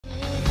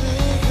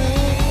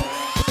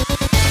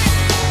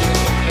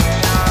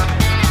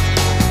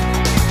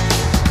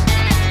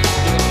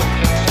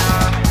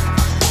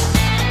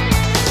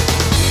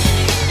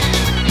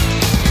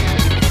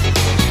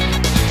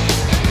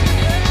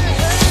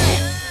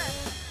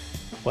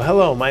Well,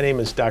 hello, my name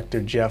is Dr.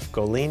 Jeff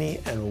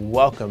Golini, and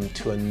welcome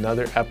to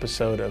another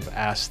episode of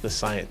Ask the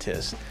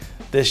Scientist.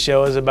 This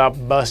show is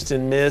about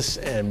busting myths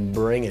and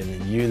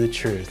bringing you the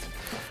truth.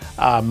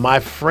 My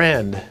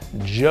friend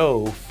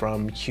Joe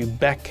from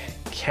Quebec,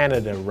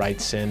 Canada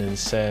writes in and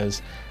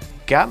says,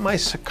 "Got my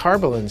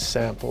Karbolyn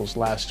samples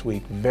last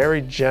week.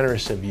 Very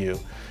generous of you."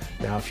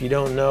 Now, if you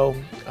don't know,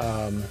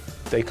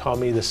 they call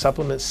me the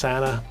Supplement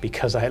Santa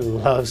because I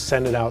love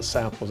sending out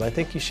samples. I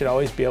think you should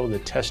always be able to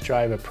test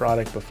drive a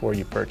product before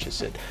you purchase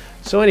it.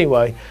 So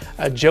anyway,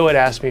 Joe had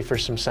asked me for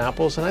some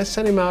samples, and I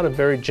sent him out a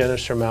very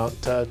generous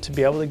amount to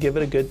be able to give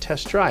it a good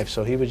test drive.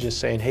 So he was just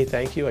saying, "Hey,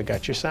 thank you, I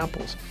got your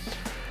samples."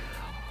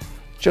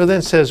 Joe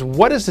then says,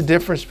 "What is the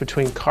difference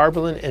between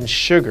Karbolyn and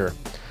sugar?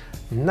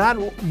 Not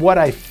what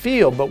I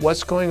feel, but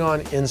what's going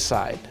on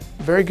inside."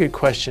 Very good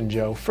question,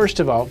 Joe. First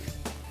of all,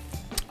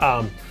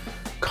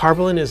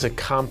 Karbolyn is a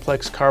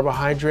complex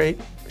carbohydrate.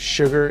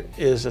 Sugar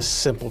is a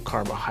simple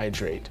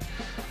carbohydrate.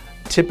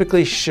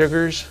 Typically,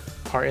 sugars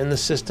are in the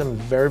system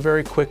very,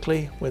 very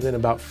quickly, within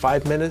about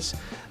 5 minutes.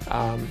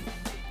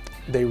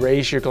 They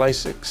raise your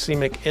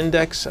glycemic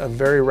index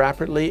very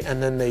rapidly,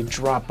 and then they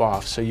drop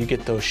off, so you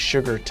get those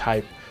sugar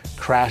type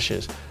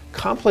crashes.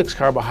 Complex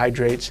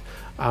carbohydrates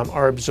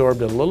are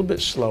absorbed a little bit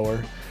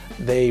slower.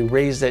 They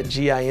raise that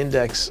GI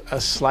index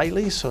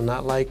slightly, so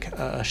not like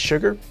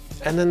sugar,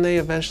 and then they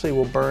eventually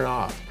will burn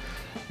off.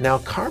 Now,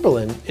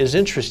 Karbolyn is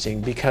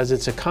interesting because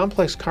it's a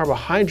complex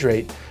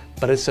carbohydrate,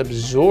 but it's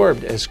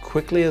absorbed as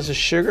quickly as a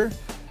sugar.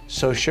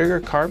 So sugar,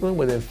 Karbolyn,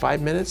 within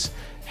 5 minutes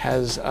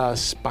has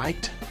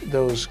spiked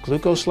those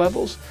glucose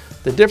levels.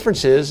 The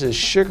difference is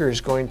sugar is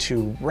going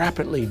to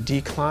rapidly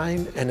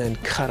decline and then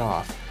cut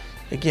off.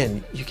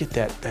 Again, you get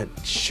that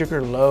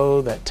sugar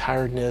low, that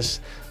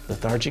tiredness,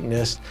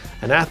 lethargicness.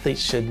 An athlete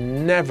should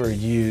never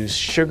use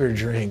sugar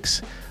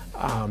drinks.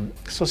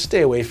 So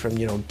stay away from,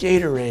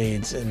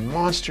 Gatorades and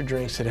Monster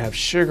drinks that have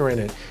sugar in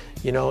it.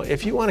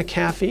 If you want a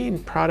caffeine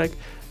product,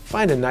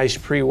 find a nice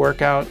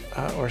pre-workout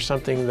or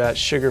something that's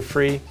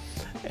sugar-free.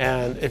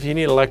 And if you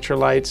need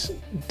electrolytes,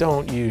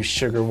 don't use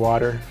sugar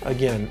water.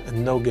 Again,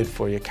 no good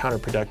for you,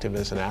 counterproductive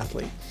as an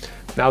athlete.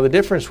 Now, the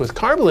difference with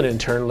Karbolyn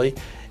internally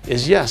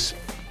is, yes,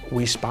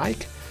 we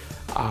spike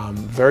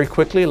very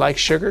quickly like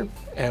sugar,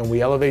 and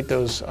we elevate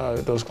those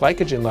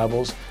glycogen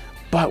levels,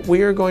 but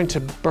we are going to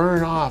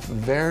burn off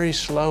very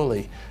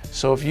slowly.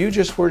 So if you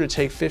just were to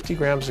take 50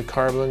 grams of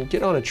Karbolyn,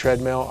 get on a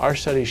treadmill, our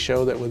studies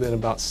show that within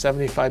about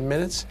 75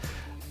 minutes,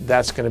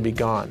 that's going to be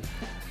gone.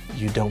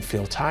 You don't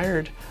feel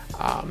tired,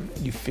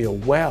 you feel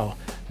well.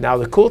 Now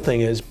the cool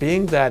thing is,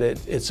 being that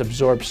it's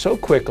absorbed so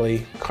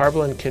quickly,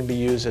 Karbolyn can be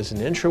used as an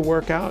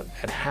intra-workout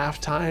at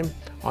halftime,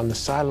 on the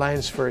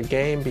sidelines for a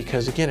game,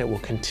 because again, it will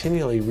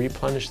continually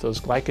replenish those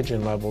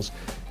glycogen levels,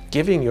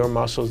 giving your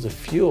muscles the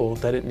fuel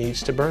that it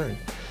needs to burn.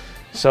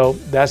 So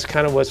that's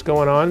kind of what's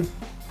going on.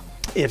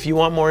 If you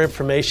want more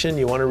information,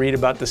 you want to read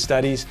about the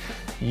studies,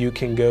 you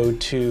can go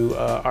to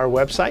our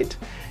website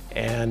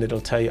and it'll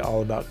tell you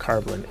all about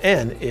Karbolyn.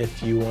 And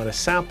if you want a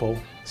sample,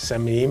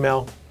 send me an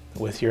email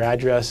with your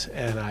address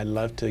and I'd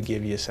love to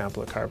give you a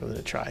sample of Karbolyn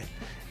to try.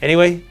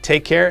 Anyway,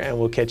 take care and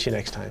we'll catch you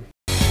next time.